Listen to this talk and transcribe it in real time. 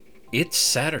It's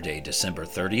Saturday, December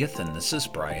 30th, and this is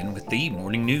Brian with the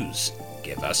Morning News.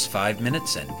 Give us 5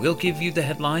 minutes and we'll give you the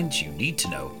headlines you need to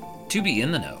know to be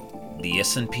in the know. The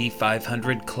S&P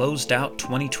 500 closed out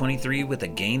 2023 with a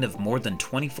gain of more than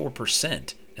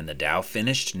 24%, and the Dow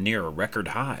finished near a record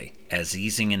high, as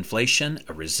easing inflation,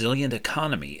 a resilient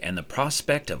economy, and the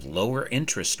prospect of lower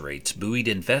interest rates buoyed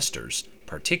investors,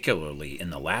 particularly in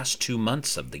the last 2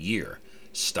 months of the year.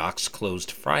 Stocks closed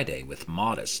Friday with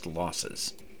modest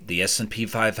losses. The S&P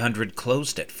 500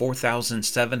 closed at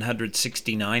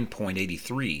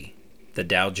 4,769.83. The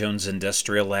Dow Jones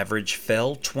Industrial Average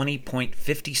fell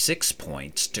 20.56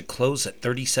 points to close at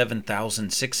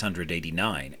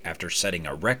 37,689 after setting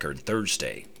a record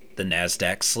Thursday. The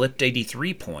Nasdaq slipped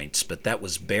 83 points, but that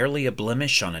was barely a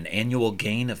blemish on an annual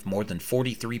gain of more than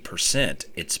 43%,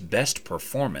 its best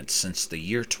performance since the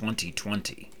year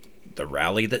 2020. The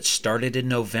rally that started in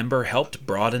November helped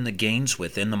broaden the gains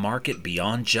within the market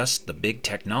beyond just the big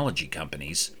technology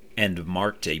companies, and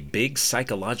marked a big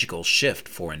psychological shift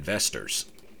for investors.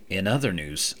 In other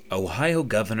news, Ohio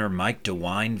Governor Mike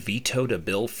DeWine vetoed a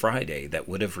bill Friday that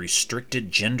would have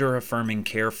restricted gender-affirming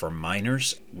care for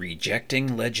minors,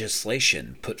 rejecting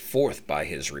legislation put forth by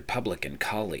his Republican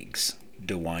colleagues.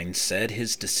 DeWine said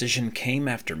his decision came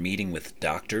after meeting with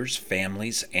doctors,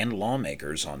 families, and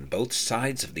lawmakers on both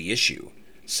sides of the issue.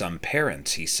 Some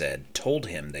parents, he said, told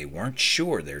him they weren't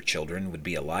sure their children would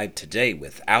be alive today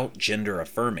without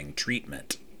gender-affirming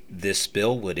treatment. This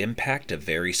bill would impact a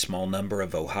very small number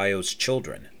of Ohio's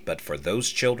children, but for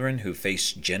those children who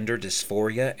face gender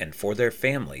dysphoria and for their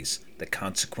families, the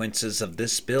consequences of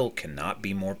this bill cannot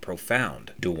be more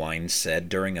profound, DeWine said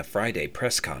during a Friday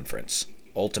press conference.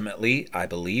 Ultimately, I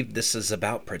believe this is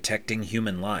about protecting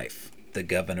human life. The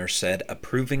governor said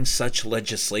approving such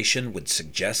legislation would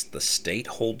suggest the state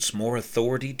holds more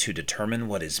authority to determine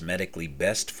what is medically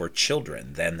best for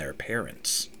children than their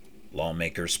parents.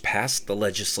 Lawmakers passed the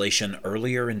legislation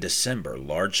earlier in December,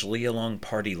 largely along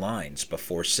party lines,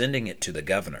 before sending it to the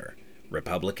governor.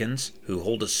 Republicans, who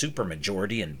hold a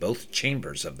supermajority in both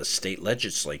chambers of the state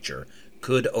legislature,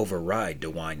 could override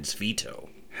DeWine's veto.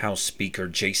 House Speaker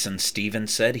Jason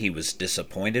Stevens said he was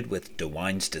disappointed with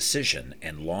DeWine's decision,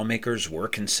 and lawmakers were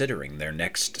considering their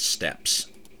next steps.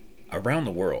 Around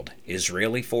the world,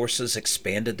 Israeli forces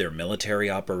expanded their military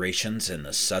operations in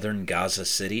the southern Gaza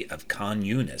city of Khan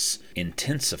Yunis,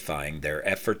 intensifying their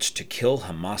efforts to kill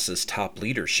Hamas's top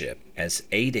leadership, as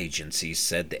aid agencies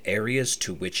said the areas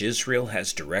to which Israel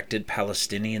has directed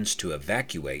Palestinians to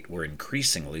evacuate were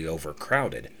increasingly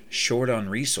overcrowded, short on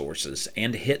resources,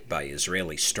 and hit by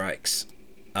Israeli strikes.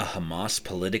 A Hamas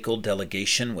political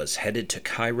delegation was headed to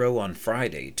Cairo on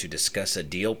Friday to discuss a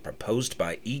deal proposed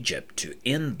by Egypt to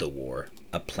end the war,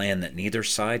 a plan that neither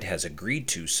side has agreed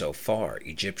to so far,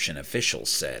 Egyptian officials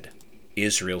said.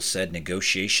 Israel said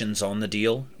negotiations on the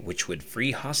deal, which would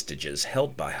free hostages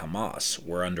held by Hamas,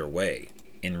 were underway.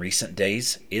 In recent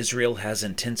days, Israel has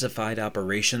intensified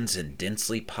operations in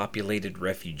densely populated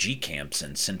refugee camps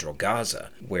in central Gaza,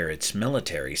 where its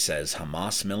military says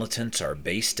Hamas militants are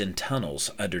based in tunnels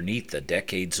underneath the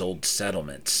decades-old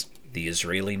settlements. The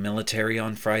Israeli military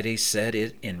on Friday said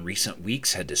it in recent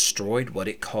weeks had destroyed what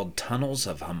it called tunnels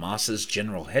of Hamas's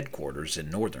general headquarters in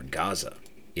northern Gaza.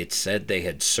 It said they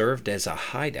had served as a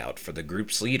hideout for the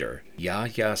group's leader,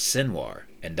 Yahya Sinwar,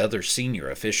 and other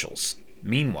senior officials.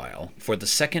 Meanwhile, for the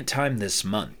second time this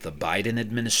month, the Biden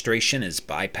administration is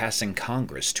bypassing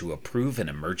Congress to approve an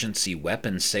emergency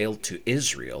weapons sale to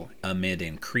Israel amid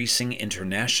increasing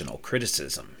international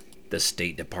criticism. The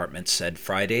State Department said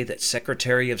Friday that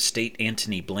Secretary of State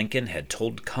Antony Blinken had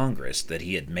told Congress that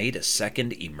he had made a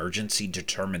second emergency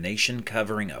determination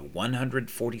covering a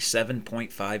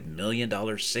 $147.5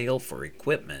 million sale for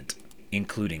equipment,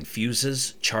 including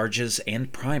fuses, charges,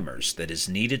 and primers that is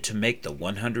needed to make the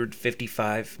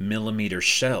 155mm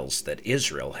shells that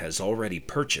Israel has already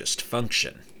purchased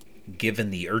function. Given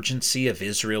the urgency of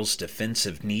Israel's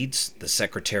defensive needs, the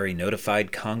Secretary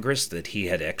notified Congress that he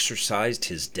had exercised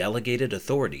his delegated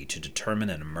authority to determine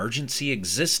an emergency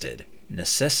existed,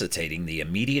 necessitating the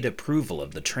immediate approval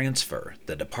of the transfer,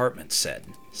 the department said.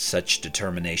 Such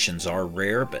determinations are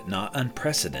rare but not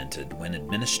unprecedented when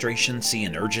administrations see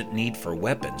an urgent need for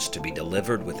weapons to be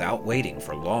delivered without waiting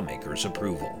for lawmakers'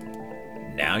 approval.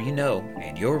 Now you know,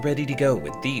 and you're ready to go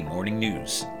with the Morning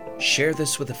News. Share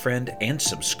this with a friend and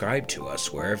subscribe to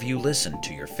us wherever you listen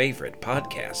to your favorite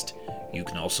podcast. You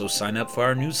can also sign up for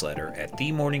our newsletter at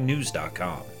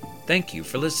themorningnews.com. Thank you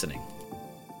for listening.